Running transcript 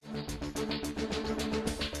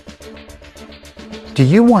Do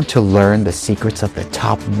you want to learn the secrets of the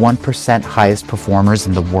top 1% highest performers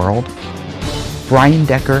in the world? Brian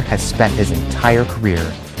Decker has spent his entire career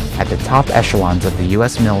at the top echelons of the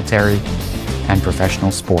U.S. military and professional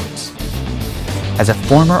sports. As a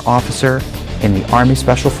former officer in the Army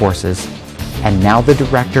Special Forces and now the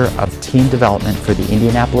director of team development for the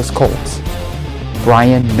Indianapolis Colts,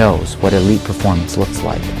 Brian knows what elite performance looks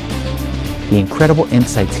like. The incredible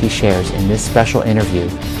insights he shares in this special interview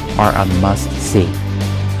are a must-see.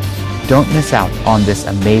 Don't miss out on this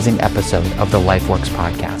amazing episode of the LifeWorks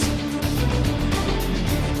podcast.